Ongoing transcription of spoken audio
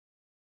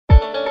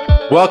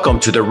Welcome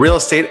to the Real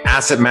Estate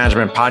Asset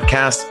Management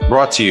Podcast,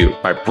 brought to you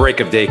by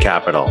Break of Day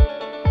Capital.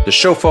 The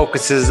show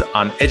focuses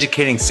on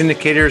educating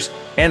syndicators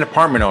and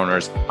apartment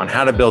owners on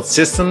how to build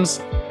systems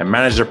and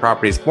manage their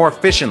properties more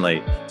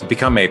efficiently to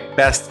become a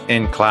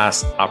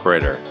best-in-class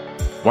operator.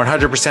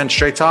 100%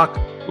 straight talk.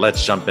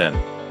 Let's jump in.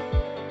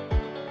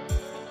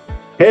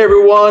 Hey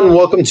everyone,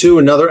 welcome to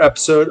another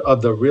episode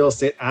of the Real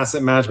Estate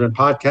Asset Management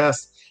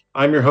Podcast.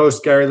 I'm your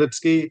host, Gary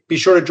Lipsky. Be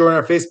sure to join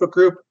our Facebook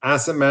group,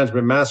 Asset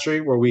Management Mastery,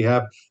 where we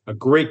have a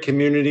great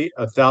community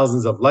of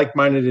thousands of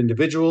like-minded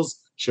individuals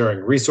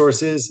sharing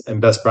resources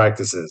and best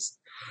practices.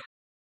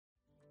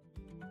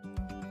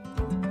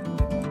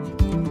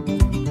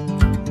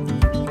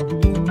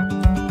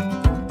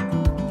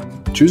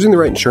 Choosing the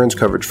right insurance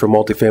coverage for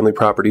multifamily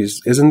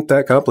properties isn't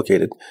that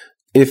complicated,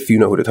 if you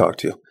know who to talk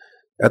to.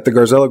 At the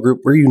Garzella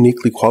Group, we're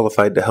uniquely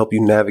qualified to help you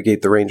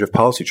navigate the range of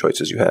policy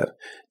choices you have,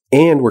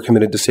 and we're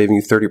committed to saving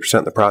you 30%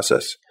 in the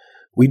process.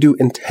 We do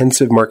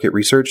intensive market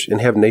research and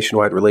have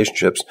nationwide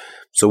relationships,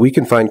 so we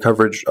can find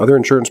coverage other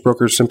insurance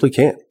brokers simply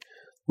can't.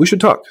 We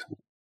should talk.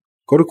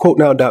 Go to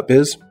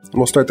quotenow.biz and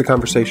we'll start the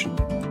conversation.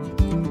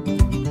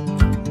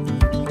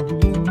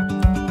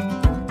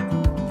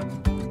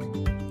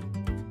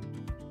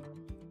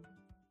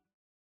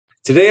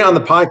 Today on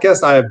the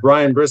podcast, I have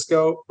Brian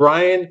Briscoe.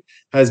 Brian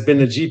has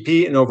been a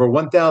GP in over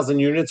 1,000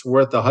 units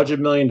worth $100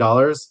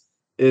 million,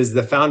 is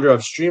the founder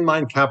of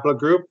Streamline Capital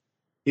Group.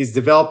 He's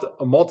developed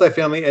a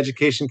multifamily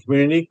education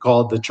community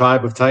called the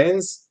Tribe of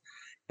Titans,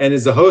 and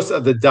is the host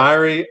of the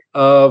Diary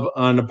of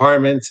an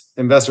Apartment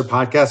Investor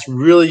podcast.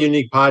 Really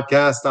unique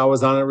podcast. I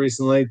was on it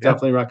recently.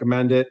 Definitely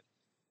recommend it.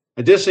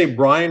 Additionally,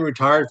 Brian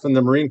retired from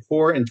the Marine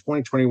Corps in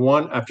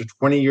 2021 after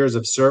 20 years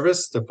of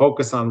service to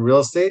focus on real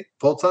estate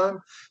full-time.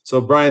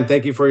 So Brian,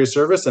 thank you for your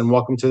service and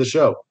welcome to the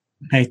show.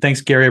 Hey,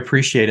 thanks, Gary.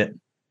 Appreciate it.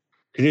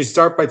 Can you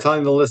start by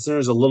telling the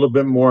listeners a little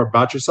bit more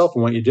about yourself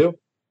and what you do?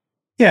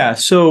 Yeah.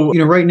 So,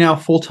 right now,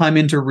 full-time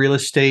into real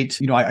estate.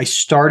 I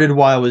started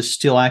while I was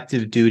still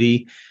active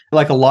duty.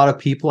 Like a lot of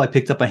people, I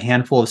picked up a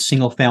handful of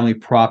single-family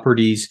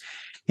properties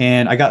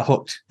and I got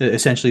hooked,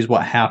 essentially is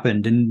what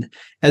happened. And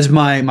as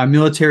my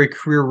military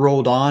career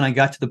rolled on, I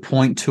got to the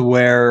point to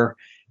where,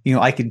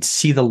 I could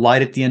see the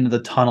light at the end of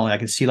the tunnel. I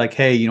could see like,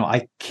 hey,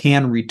 I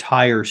can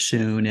retire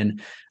soon.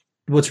 And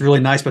what's really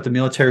nice about the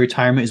military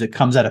retirement is it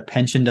comes out of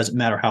pension, doesn't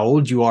matter how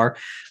old you are.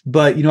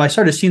 But, I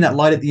started seeing that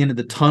light at the end of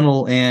the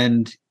tunnel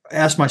and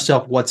asked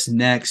myself, what's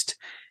next?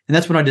 And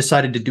that's when I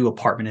decided to do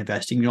apartment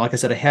investing. Like I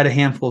said, I had a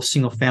handful of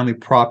single family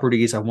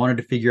properties. I wanted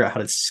to figure out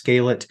how to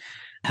scale it,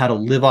 how to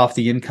live off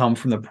the income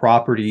from the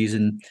properties.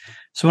 And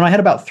so when I had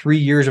about 3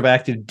 years of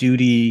active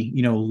duty,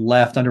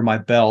 left under my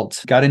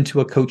belt, got into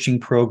a coaching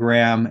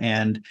program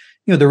and,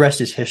 the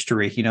rest is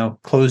history,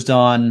 closed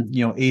on,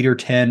 8 or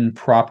 10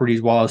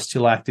 properties while I was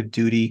still active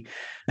duty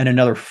and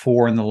another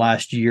 4 in the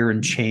last year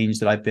and change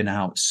that I've been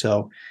out.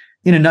 So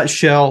in a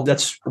nutshell,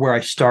 that's where I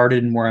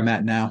started and where I'm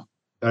at now.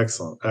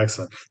 Excellent.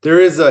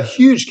 There is a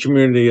huge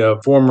community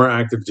of former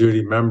active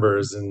duty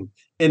members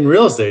in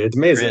real estate. It's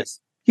amazing.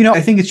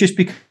 I think it's just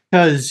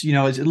because, it's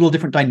a little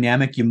different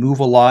dynamic. You move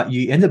a lot.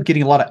 You end up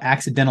getting a lot of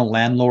accidental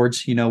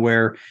landlords,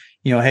 where,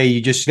 hey, you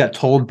just got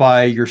told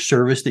by your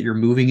service that you're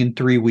moving in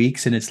 3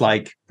 weeks. And it's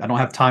like, I don't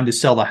have time to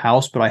sell the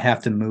house, but I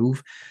have to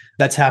move.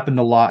 That's happened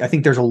a lot. I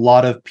think there's a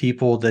lot of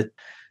people that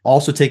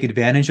also take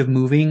advantage of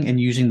moving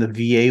and using the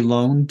VA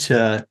loan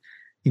to,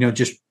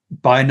 just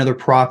buy another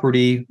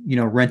property,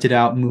 rent it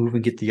out, move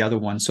and get the other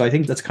one. So I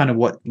think that's kind of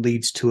what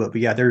leads to it.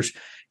 But yeah, it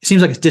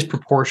seems like it's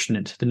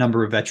disproportionate, the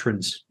number of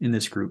veterans in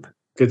this group.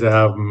 Good to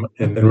have them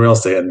in real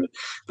estate and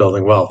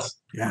building wealth.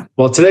 Yeah.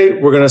 Well, today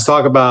we're going to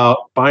talk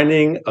about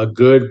finding a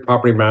good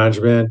property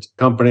management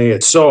company.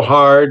 It's so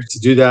hard to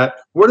do that.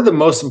 What are the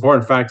most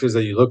important factors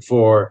that you look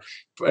for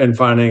in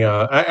finding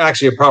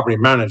actually a property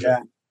manager?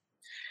 Yeah.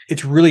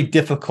 It's really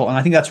difficult. And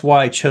I think that's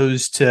why I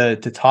chose to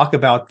talk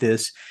about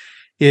this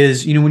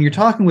is, when you're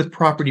talking with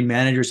property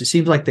managers, it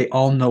seems like they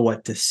all know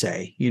what to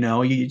say.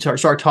 You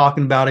start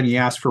talking about it and you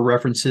ask for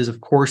references.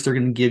 Of course, they're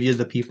going to give you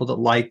the people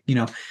that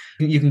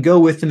you can go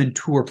with them and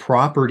tour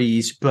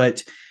properties,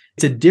 but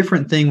it's a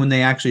different thing when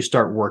they actually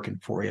start working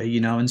for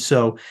you, And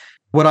so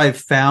what I've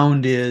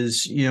found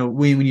is,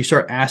 when you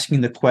start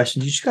asking the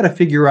questions, you just got to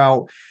figure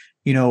out,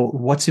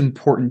 what's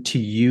important to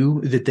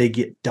you that they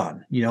get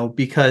done,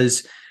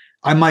 because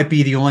I might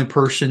be the only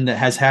person that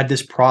has had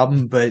this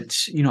problem, but,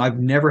 I've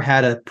never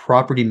had a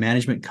property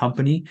management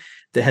company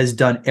that has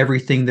done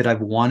everything that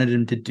I've wanted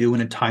them to do in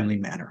a timely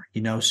manner,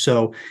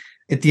 So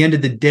at the end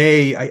of the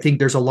day, I think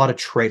there's a lot of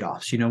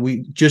trade-offs.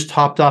 We just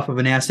hopped off of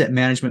an asset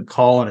management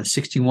call on a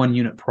 61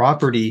 unit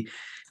property,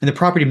 and the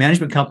property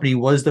management company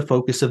was the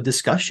focus of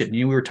discussion.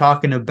 We were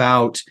talking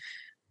about,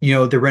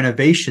 the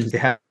renovations. They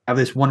have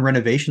this one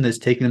renovation that's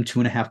taken them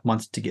 2.5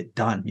 months to get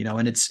done,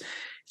 and it's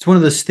one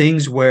of those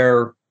things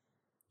where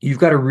you've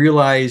got to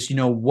realize,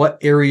 what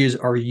areas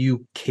are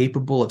you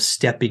capable of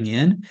stepping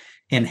in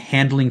and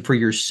handling for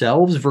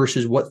yourselves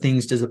versus what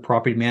things does the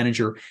property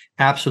manager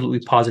absolutely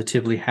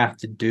positively have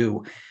to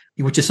do.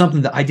 which is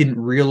something that I didn't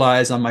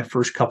realize on my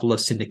first couple of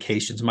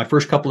syndications. My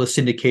first couple of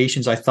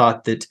syndications, I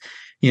thought that,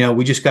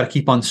 we just got to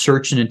keep on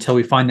searching until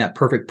we find that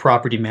perfect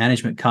property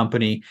management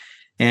company.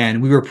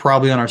 And we were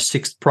probably on our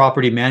sixth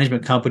property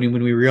management company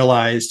when we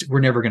realized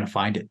we're never going to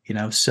find it,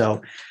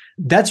 So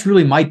that's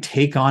really my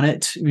take on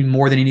it. I mean,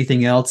 more than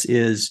anything else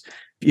is,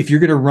 if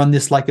you're going to run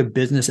this like a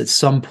business at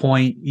some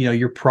point,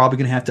 you're probably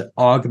going to have to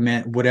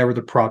augment whatever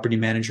the property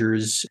manager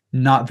is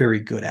not very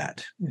good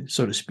at,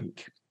 so to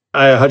speak.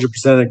 I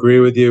 100% agree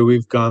with you.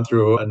 We've gone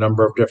through a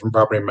number of different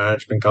property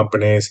management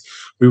companies.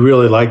 We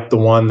really like the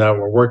one that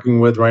we're working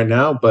with right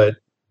now. But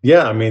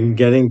yeah, I mean,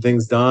 getting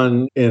things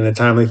done in a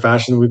timely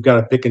fashion, we've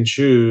got to pick and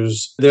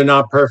choose. They're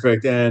not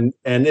perfect. And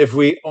if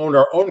we own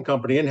our own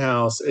company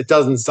in-house, it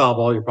doesn't solve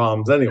all your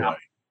problems anyway.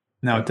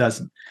 No, it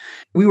doesn't.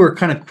 We were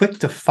kind of quick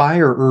to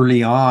fire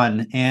early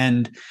on.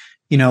 And,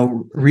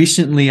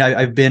 recently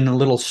I've been a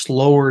little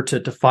slower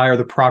to fire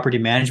the property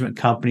management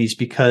companies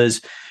because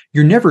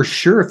you're never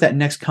sure if that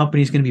next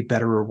company is going to be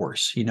better or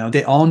worse.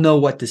 They all know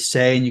what to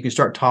say, and you can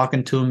start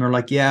talking to them. They're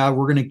like, yeah,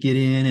 we're going to get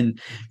in,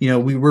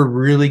 and, we were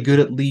really good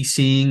at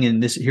leasing,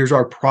 and here's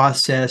our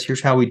process.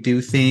 Here's how we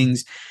do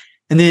things.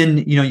 And then,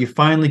 you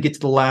finally get to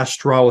the last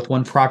straw with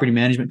one property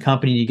management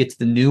company, and you get to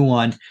the new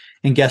one,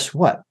 and guess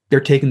what? They're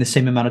taking the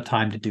same amount of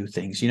time to do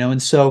things,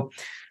 and so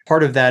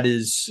part of that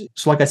is,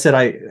 so like I said,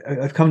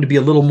 I've come to be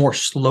a little more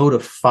slow to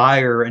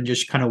fire and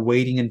just kind of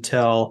waiting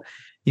until,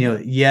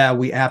 yeah,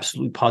 we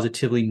absolutely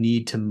positively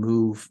need to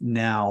move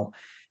now.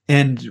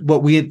 And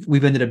what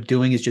we've ended up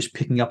doing is just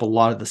picking up a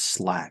lot of the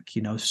slack,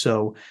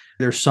 so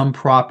there's some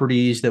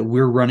properties that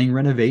we're running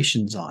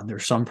renovations on.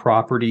 There's some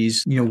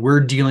properties, we're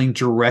dealing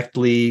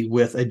directly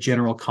with a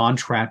general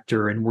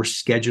contractor, and we're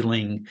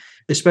scheduling,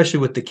 especially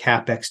with the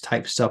CapEx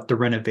type stuff, the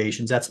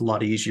renovations. That's a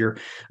lot easier.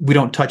 We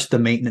don't touch the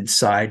maintenance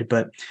side,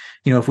 but,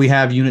 if we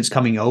have units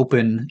coming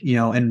open,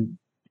 and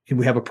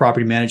we have a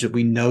property manager that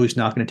we know is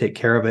not going to take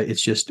care of it,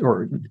 it's just,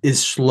 or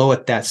is slow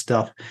at that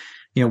stuff,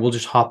 we'll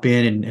just hop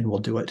in and we'll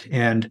do it.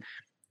 And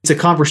it's a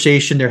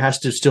conversation. There has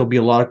to still be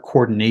a lot of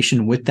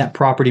coordination with that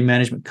property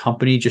management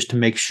company just to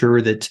make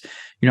sure that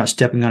you're not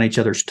stepping on each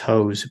other's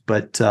toes.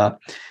 But, the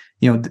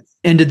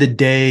end of the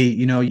day,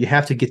 you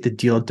have to get the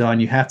deal done.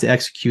 You have to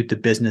execute the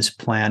business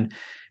plan.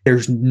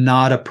 There's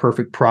not a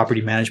perfect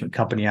property management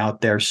company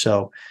out there.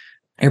 So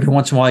every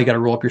once in a while, you got to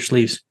roll up your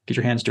sleeves, get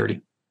your hands dirty.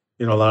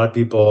 A lot of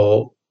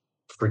people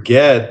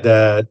forget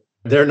that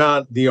they're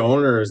not the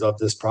owners of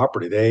this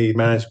property. They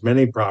manage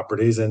many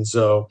properties. And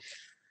so,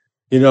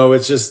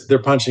 it's just they're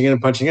punching in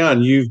and punching out.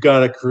 And you've got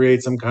to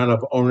create some kind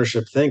of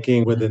ownership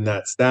thinking within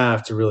that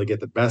staff to really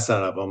get the best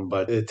out of them.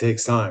 But it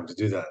takes time to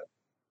do that.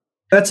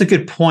 That's a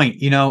good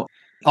point.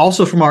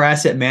 Also from our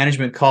asset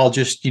management call,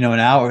 just, an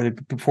hour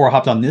before I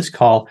hopped on this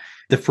call,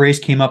 the phrase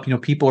came up,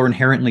 people are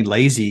inherently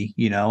lazy,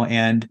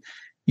 and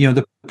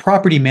the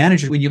property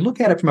manager, when you look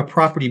at it from a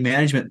property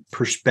management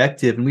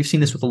perspective, and we've seen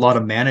this with a lot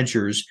of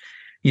managers,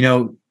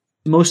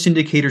 most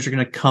indicators are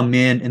going to come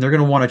in and they're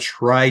going to want to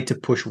try to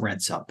push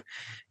rents up,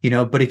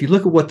 but if you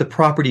look at what the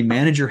property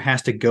manager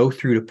has to go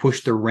through to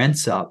push the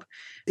rents up,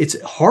 it's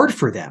hard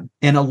for them.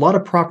 And a lot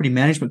of property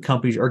management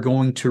companies are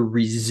going to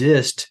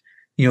resist,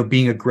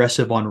 being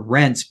aggressive on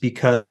rents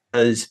because,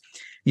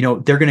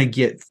 they're going to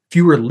get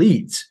fewer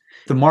leads.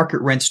 The market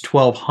rent's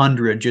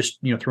 $1,200, just,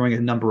 throwing a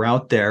number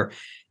out there,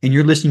 and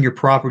you're listing your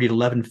property at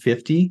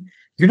 $1,150,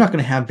 you're not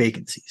going to have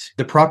vacancies.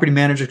 The property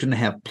manager is going to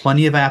have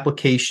plenty of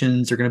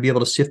applications. They're going to be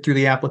able to sift through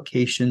the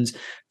applications,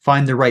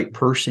 find the right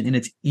person, and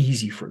it's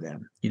easy for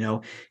them.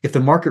 If the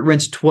market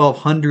rent's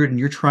 $1,200 and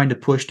you're trying to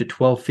push to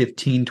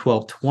 $1,215,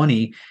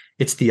 $1,220,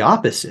 it's the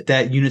opposite.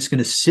 That unit's going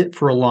to sit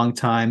for a long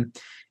time,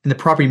 and the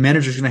property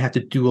manager is going to have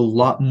to do a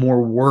lot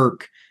more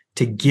work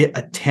to get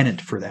a tenant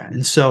for that.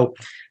 And so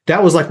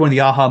that was like one of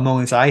the aha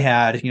moments I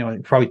had.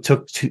 It probably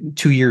took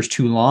 2 years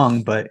too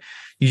long, but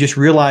you just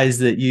realize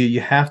that you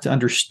have to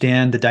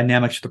understand the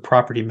dynamics of the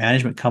property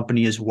management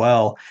company as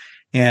well,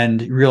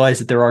 and realize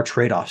that there are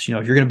trade-offs. If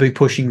you're going to be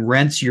pushing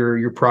rents,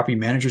 your property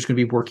manager is going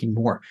to be working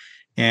more.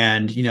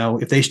 And,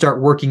 if they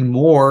start working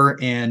more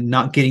and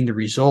not getting the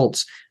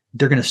results,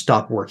 they're going to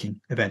stop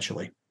working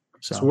eventually.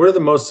 So what are the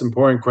most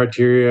important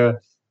criteria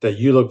that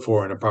you look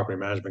for in a property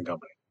management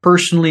company?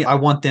 Personally, I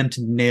want them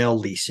to nail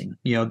leasing,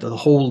 the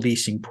whole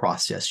leasing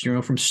process,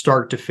 from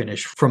start to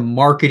finish, from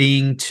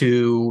marketing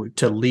to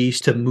lease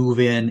to move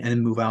in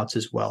and move outs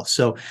as well.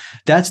 So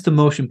that's the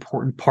most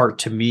important part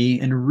to me.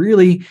 And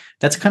really,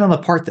 that's kind of the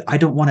part that I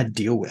don't want to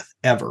deal with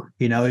ever.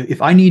 If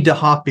I need to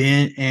hop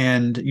in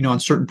and, on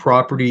certain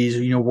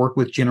properties, work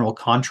with general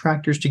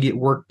contractors to get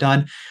work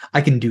done,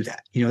 I can do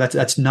that.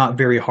 That's not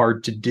very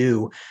hard to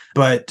do.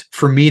 But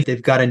for me,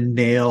 they've got to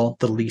nail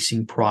the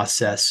leasing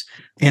process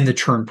and the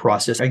churn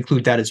process. I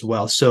include that as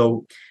well.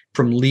 So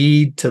from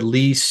lead to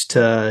lease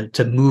to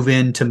move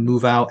in to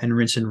move out and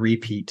rinse and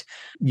repeat,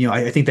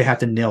 I think they have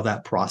to nail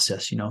that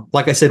process.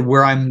 Like I said,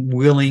 where I'm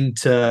willing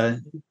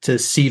to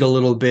cede a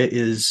little bit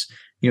is,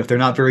 if they're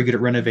not very good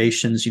at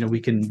renovations, we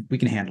can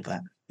handle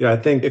that. Yeah, I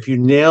think if you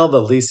nail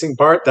the leasing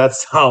part, that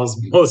solves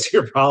most of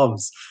your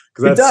problems.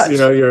 because It that's, does.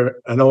 your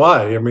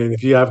NOI. I mean,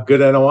 if you have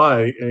good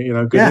NOI,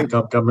 good Yeah.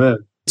 income coming in.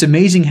 It's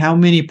amazing how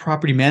many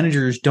property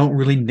managers don't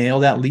really nail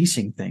that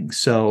leasing thing.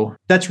 So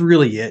that's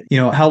really it.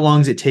 How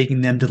long is it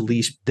taking them to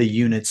lease the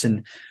units?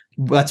 And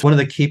that's one of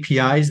the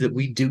KPIs that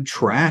we do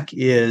track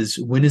is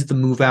when is the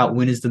move out,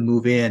 when is the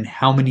move in,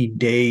 how many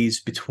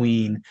days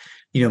between,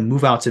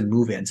 move outs and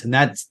move ins. And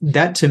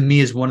that to me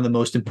is one of the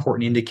most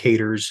important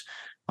indicators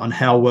on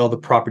how well the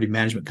property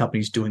management company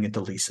is doing at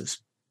the leases.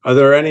 Are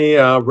there any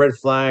red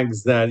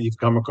flags that you've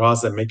come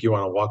across that make you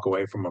want to walk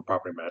away from a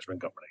property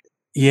management company?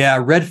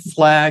 Yeah, red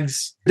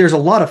flags. There's a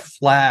lot of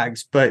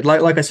flags, but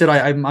like I said,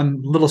 I'm a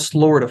little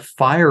slower to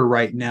fire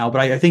right now.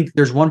 But I think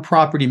there's one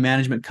property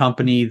management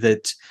company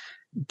that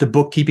the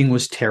bookkeeping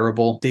was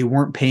terrible. They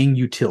weren't paying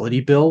utility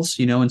bills,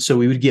 and so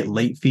we would get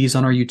late fees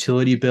on our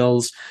utility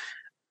bills.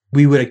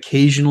 We would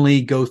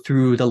occasionally go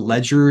through the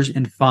ledgers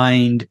and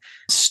find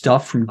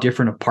stuff from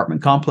different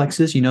apartment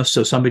complexes,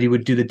 so somebody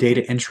would do the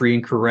data entry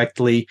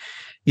incorrectly.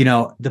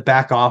 The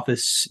back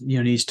office,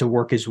 needs to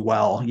work as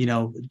well,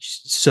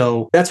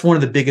 so that's one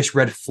of the biggest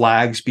red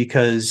flags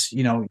because,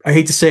 I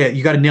hate to say it,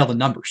 you got to nail the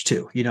numbers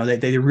too.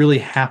 They really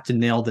have to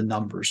nail the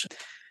numbers.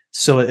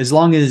 So as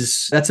long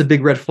as that's a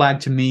big red flag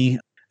to me,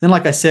 then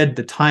like I said,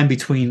 the time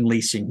between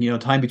leasing,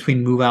 time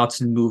between move outs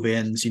and move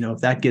ins, if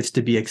that gets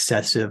to be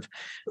excessive,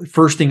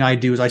 first thing I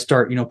do is I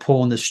start,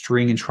 pulling the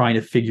string and trying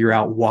to figure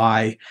out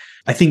why.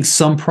 I think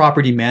some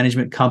property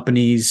management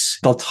companies,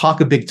 they'll talk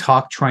a big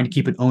talk trying to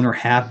keep an owner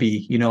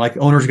happy. Like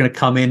owners are going to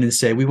come in and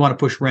say, we want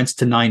to push rents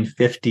to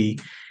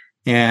 $950.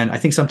 And I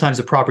think sometimes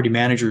the property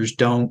managers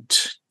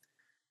don't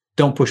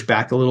push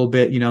back a little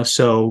bit,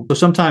 so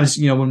sometimes,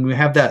 when we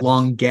have that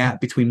long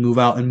gap between move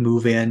out and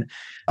move in,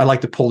 I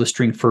like to pull the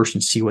string first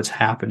and see what's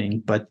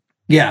happening. But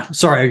yeah,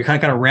 sorry, I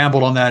kind of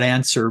rambled on that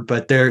answer,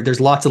 but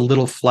there's lots of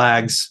little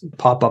flags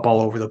pop up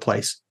all over the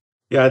place.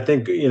 Yeah, I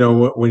think,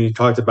 when you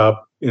talked about,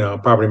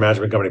 property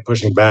management company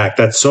pushing back,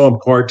 that's so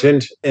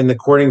important in the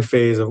courting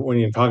phase of when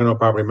you're talking to a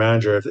property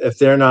manager. If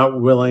they're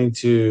not willing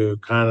to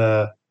kind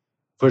of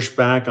push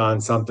back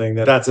on something,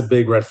 that's a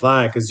big red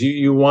flag because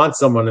you want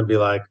someone to be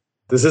like,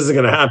 this isn't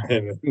going to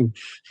happen.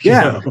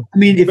 Yeah. I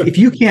mean, if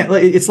you can't,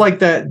 it's like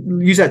that,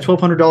 use that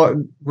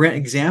 $1,200 rent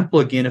example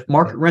again. If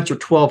market rents are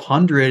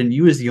 $1,200 and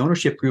you as the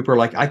ownership group are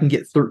like, I can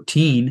get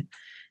 13,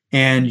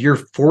 and you're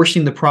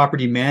forcing the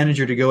property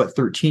manager to go at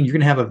 13, you're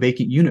going to have a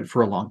vacant unit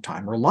for a long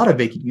time, or a lot of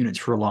vacant units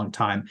for a long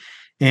time.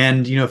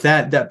 And, if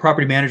that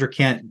property manager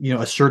can't,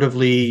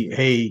 assertively,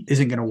 hey,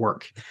 isn't going to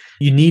work.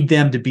 You need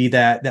them to be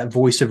that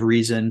voice of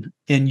reason,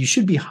 and you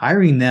should be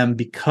hiring them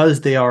because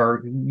they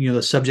are,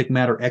 the subject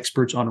matter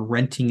experts on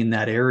renting in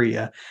that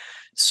area.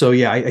 So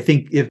yeah, I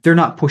think if they're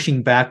not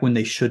pushing back when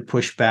they should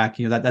push back,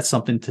 that's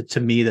something to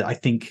me that I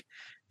think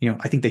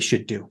they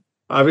should do.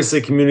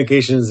 Obviously,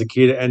 communication is the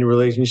key to any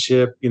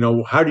relationship.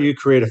 How do you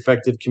create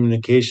effective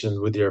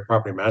communication with your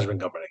property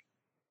management company?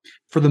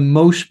 For the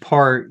most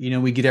part,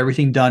 we get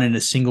everything done in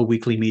a single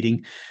weekly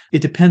meeting.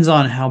 It depends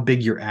on how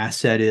big your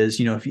asset is.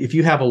 If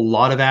you have a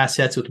lot of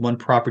assets with one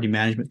property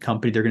management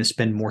company, they're going to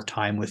spend more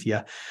time with you.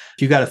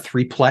 If you got a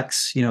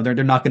threeplex,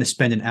 they're not going to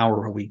spend an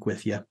hour a week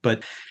with you.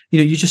 But,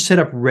 you just set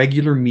up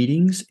regular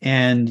meetings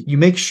and you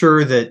make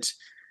sure that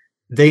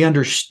they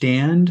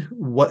understand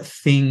what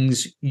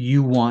things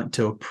you want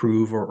to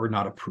approve or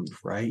not approve,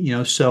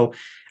 right? So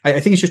I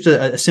think it's just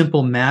a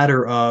simple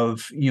matter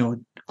of,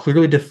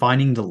 clearly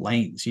defining the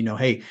lanes.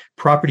 Hey,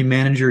 property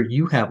manager,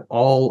 you have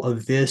all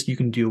of this. You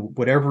can do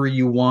whatever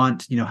you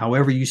want,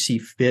 however you see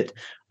fit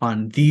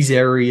on these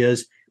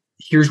areas.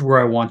 Here's where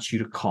I want you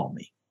to call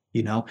me.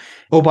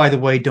 Oh, by the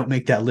way, don't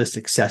make that list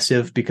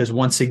excessive because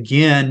once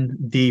again,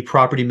 the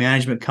property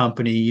management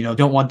company,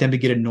 don't want them to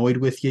get annoyed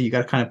with you. You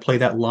got to kind of play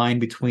that line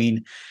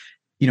between,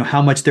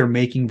 how much they're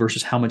making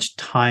versus how much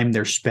time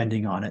they're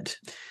spending on it,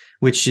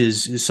 which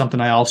is something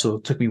I also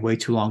took me way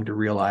too long to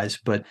realize.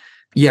 But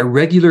yeah,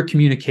 regular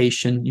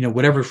communication,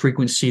 whatever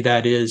frequency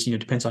that is,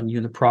 depends on you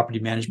and the property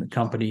management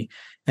company.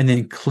 And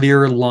then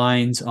clear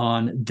lines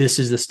on this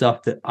is the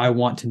stuff that I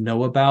want to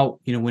know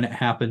about, when it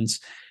happens.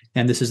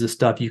 And this is the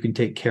stuff you can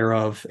take care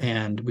of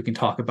and we can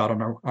talk about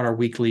on our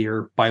weekly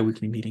or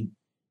biweekly meeting.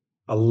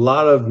 A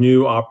lot of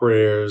new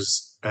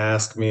operators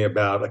ask me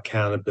about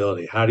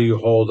accountability. How do you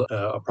hold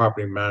a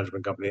property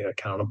management company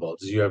accountable?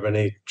 Do you have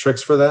any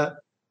tricks for that?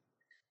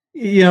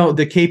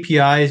 The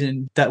KPIs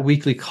and that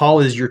weekly call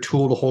is your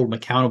tool to hold them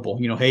accountable.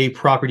 Hey,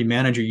 property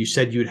manager, you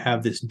said you would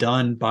have this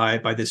done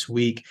by this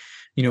week.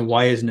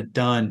 Why isn't it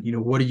done?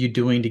 What are you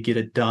doing to get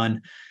it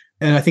done?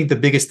 And I think the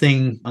biggest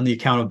thing on the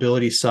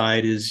accountability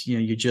side is,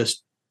 you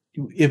just,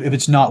 if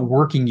it's not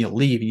working, you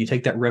leave and you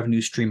take that revenue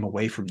stream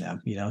away from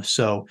them,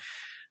 so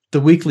the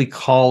weekly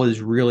call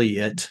is really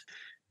it.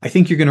 I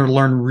think you're going to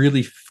learn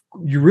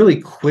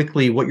really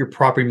quickly what your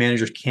property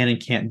managers can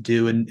and can't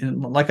do.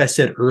 And like I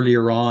said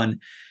earlier on,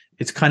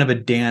 it's kind of a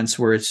dance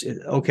where it's,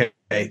 okay,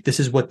 this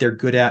is what they're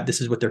good at.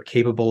 This is what they're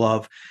capable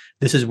of.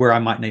 This is where I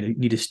might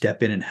need to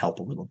step in and help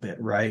a little bit.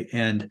 Right.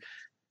 And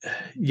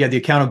yeah, the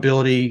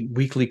accountability,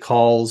 weekly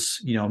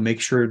calls,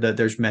 make sure that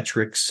there's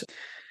metrics.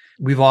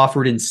 We've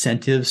offered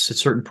incentives to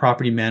certain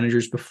property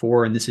managers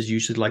before, and this is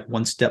usually like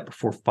one step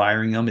before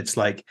firing them. It's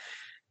like,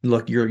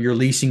 look, your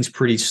leasing's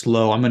pretty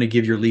slow. I'm going to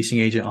give your leasing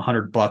agent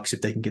 $100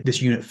 if they can get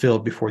this unit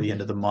filled before the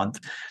end of the month.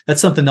 That's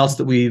something else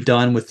that we've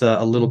done with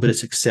a little bit of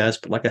success.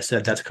 But like I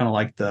said, that's kind of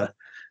like the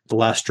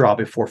last straw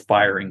before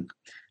firing.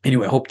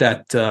 Anyway, hope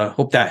that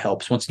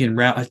helps. Once again,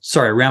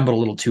 sorry, I rambled a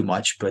little too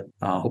much, but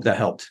hope that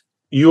helped.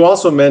 You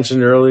also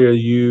mentioned earlier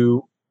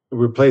you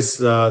replaced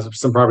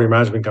some property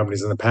management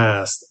companies in the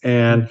past,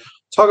 and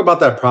talk about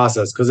that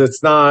process, because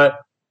it's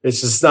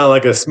just not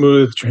like a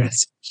smooth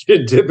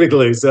transition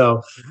typically.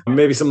 So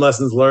maybe some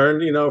lessons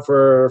learned,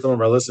 for some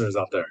of our listeners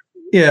out there.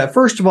 Yeah,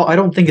 first of all, I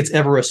don't think it's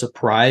ever a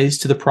surprise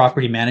to the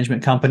property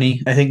management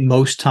company. I think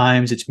most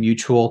times it's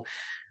mutual.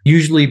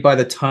 Usually by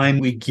the time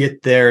we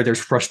get there,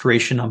 there's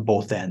frustration on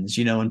both ends,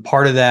 and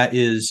part of that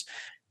is,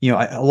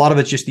 a lot of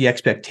it's just the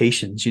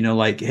expectations,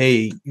 like,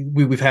 hey,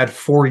 we've had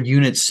 4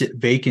 units sit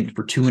vacant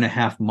for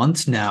 2.5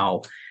 months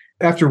now.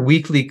 After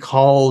weekly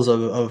calls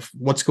of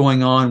what's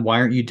going on, why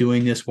aren't you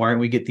doing this? Why aren't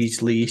we get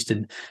these leased?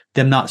 And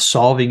them not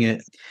solving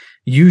it.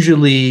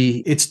 Usually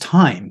it's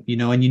time,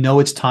 and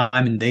it's time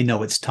and they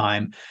know it's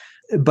time.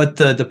 But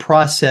the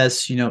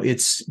process,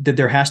 it's that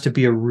there has to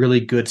be a really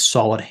good,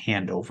 solid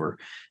handover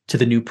to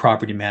the new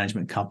property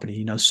management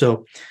company,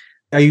 So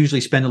I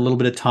usually spend a little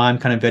bit of time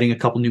kind of vetting a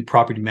couple new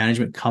property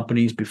management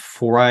companies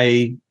before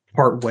I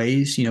part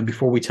ways,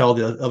 before we tell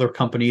the other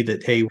company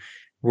that, hey,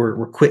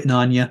 we're quitting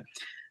on you.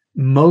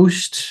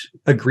 Most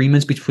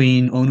agreements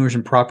between owners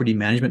and property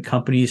management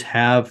companies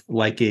have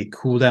like a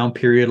cool down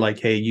period, like,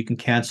 hey, you can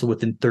cancel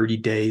within 30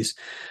 days.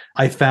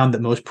 I found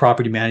that most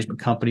property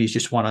management companies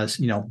just want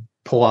to,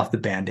 pull off the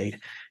Band-Aid.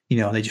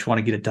 They just want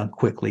to get it done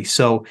quickly.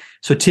 So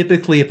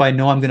typically, if I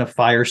know I'm going to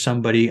fire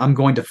somebody, I'm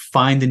going to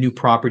find the new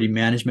property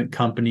management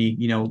company,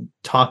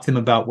 talk to them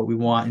about what we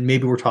want. And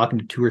maybe we're talking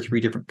to 2 or 3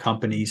 different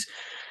companies.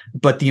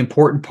 But the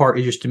important part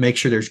is just to make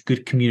sure there's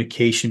good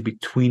communication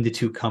between the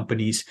 2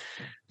 companies.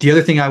 The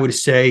other thing I would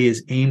say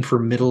is aim for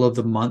middle of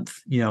the month.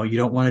 You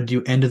don't want to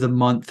do end of the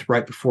month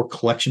right before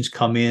collections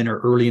come in, or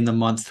early in the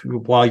month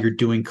while you're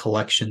doing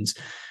collections.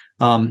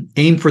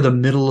 Aim for the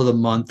middle of the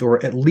month,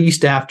 or at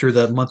least after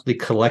the monthly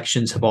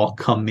collections have all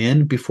come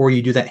in, before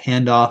you do that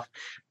handoff,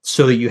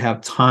 so that you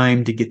have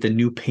time to get the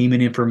new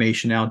payment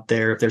information out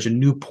there. If there's a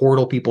new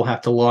portal people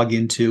have to log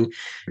into,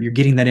 you're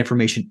getting that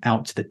information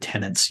out to the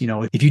tenants.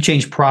 If you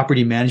change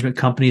property management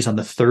companies on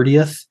the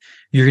 30th,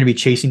 you're going to be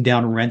chasing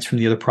down rents from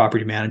the other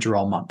property manager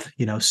all month.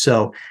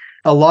 So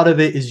a lot of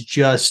it is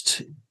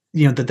just,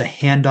 the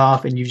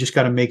handoff, and you've just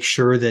got to make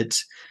sure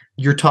that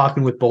you're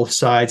talking with both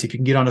sides. If you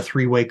can get on a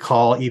 3-way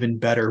call, even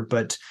better,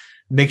 but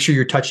make sure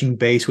you're touching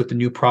base with the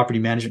new property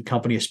management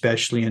company,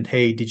 especially. And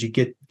hey, did you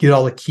get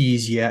all the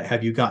keys yet?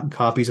 Have you gotten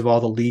copies of all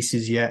the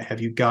leases yet?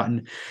 Did you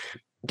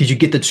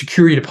get the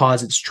security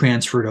deposits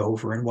transferred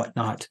over and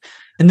whatnot?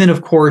 And then,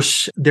 of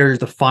course, there's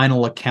the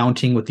final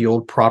accounting with the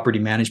old property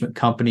management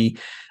company.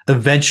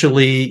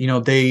 Eventually,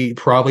 they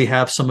probably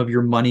have some of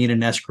your money in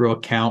an escrow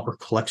account or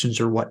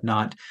collections or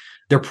whatnot.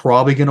 They're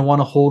probably going to want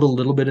to hold a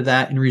little bit of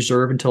that in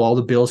reserve until all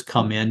the bills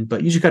come in.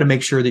 But you just got to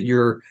make sure that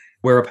you're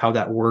aware of how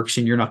that works,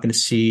 and you're not going to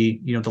see,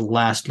 the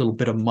last little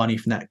bit of money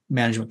from that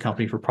management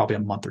company for probably a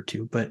month or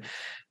 2. But,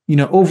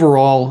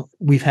 overall,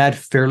 we've had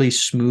fairly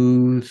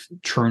smooth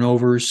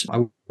turnovers.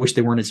 I wish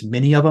there weren't as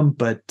many of them,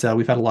 but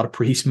we've had a lot of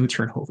pretty smooth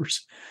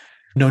turnovers.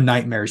 No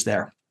nightmares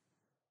there.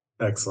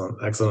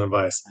 Excellent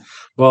advice.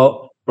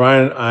 Well,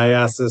 Brian, I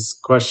asked this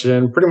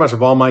question pretty much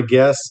of all my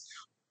guests.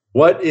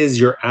 What is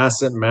your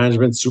asset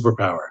management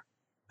superpower?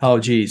 Oh,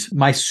 geez.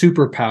 My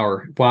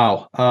superpower.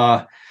 Wow.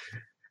 I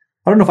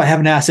don't know if I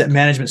have an asset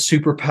management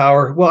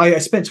superpower. Well, I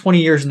spent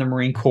 20 years in the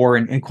Marine Corps,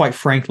 and quite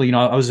frankly,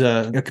 I was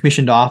a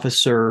commissioned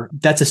officer.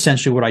 That's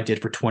essentially what I did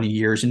for 20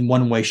 years in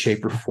one way,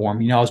 shape, or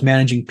form. I was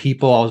managing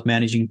people, I was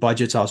managing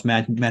budgets, I was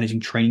managing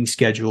training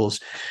schedules.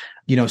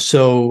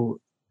 So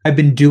I've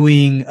been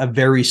doing a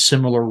very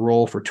similar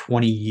role for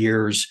 20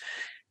 years.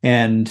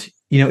 And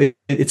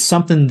it's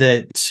something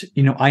that,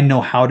 I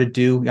know how to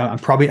do.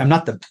 I'm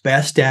not the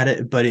best at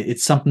it, but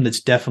it's something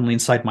that's definitely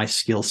inside my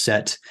skill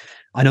set.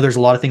 I know there's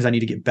a lot of things I need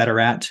to get better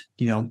at.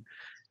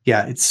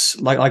 It's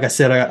like I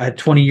said, I had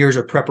 20 years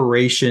of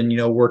preparation,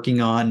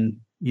 working on,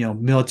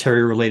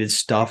 military related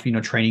stuff,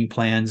 training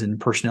plans and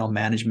personnel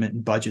management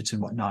and budgets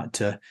and whatnot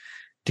to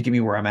get me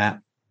where I'm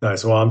at.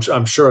 Nice. Well,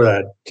 I'm sure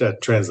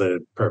that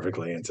translated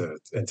perfectly into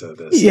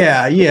this.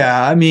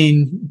 Yeah. I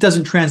mean, it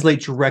doesn't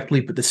translate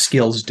directly, but the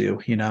skills do.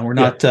 We're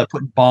not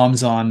putting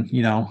bombs on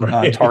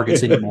Right.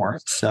 targets anymore.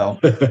 So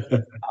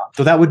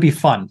that would be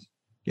fun.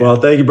 Yeah. Well,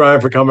 thank you,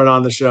 Brian, for coming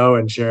on the show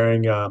and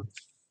sharing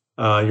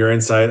your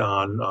insight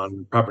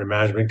on property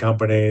management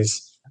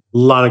companies. A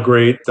lot of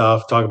great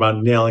stuff. Talk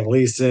about nailing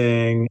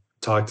leasing.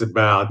 Talked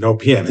about no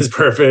PM is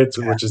perfect,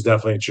 which is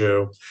definitely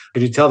true.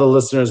 Could you tell the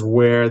listeners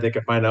where they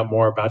can find out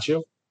more about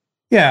you?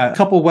 Yeah, a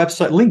couple of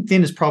websites.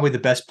 LinkedIn is probably the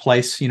best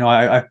place.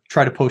 I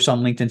try to post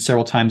on LinkedIn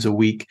several times a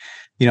week.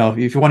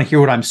 If you want to hear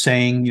what I'm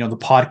saying, the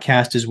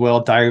podcast as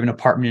well, Diary of an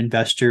Apartment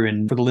Investor.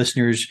 And for the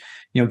listeners,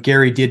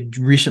 Gary did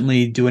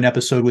recently do an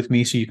episode with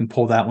me, so you can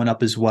pull that one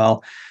up as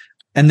well.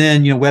 And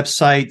then,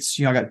 websites,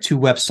 I got 2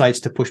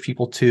 websites to push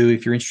people to.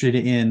 If you're interested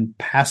in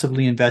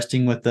passively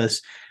investing with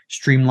us,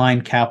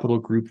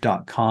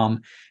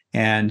 streamlinecapitalgroup.com.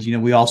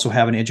 And, we also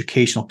have an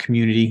educational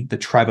community, the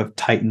Tribe of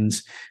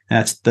Titans.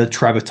 That's the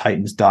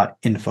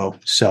tribeoftitans.info.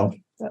 So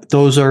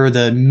those are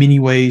the many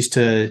ways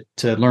to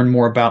learn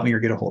more about me or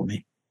get a hold of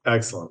me.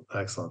 Excellent.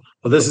 Excellent.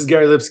 Well, this is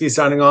Gary Lipsky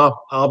signing off.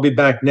 I'll be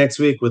back next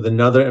week with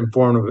another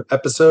informative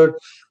episode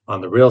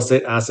on the Real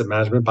Estate Asset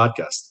Management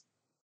Podcast.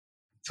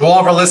 To all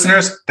of our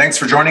listeners, thanks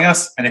for joining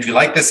us. And if you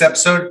like this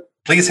episode,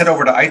 please head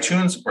over to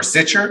iTunes or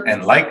Stitcher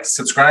and like,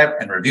 subscribe,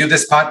 and review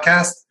this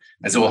podcast,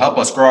 as it will help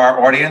us grow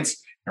our audience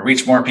and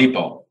reach more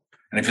people.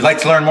 And if you'd like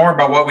to learn more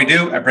about what we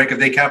do at Break of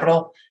Day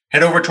Capital,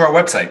 head over to our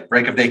website,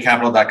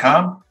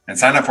 breakofdaycapital.com, and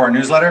sign up for our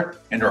newsletter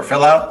and or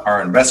fill out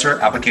our investor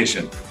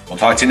application. We'll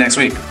talk to you next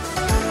week.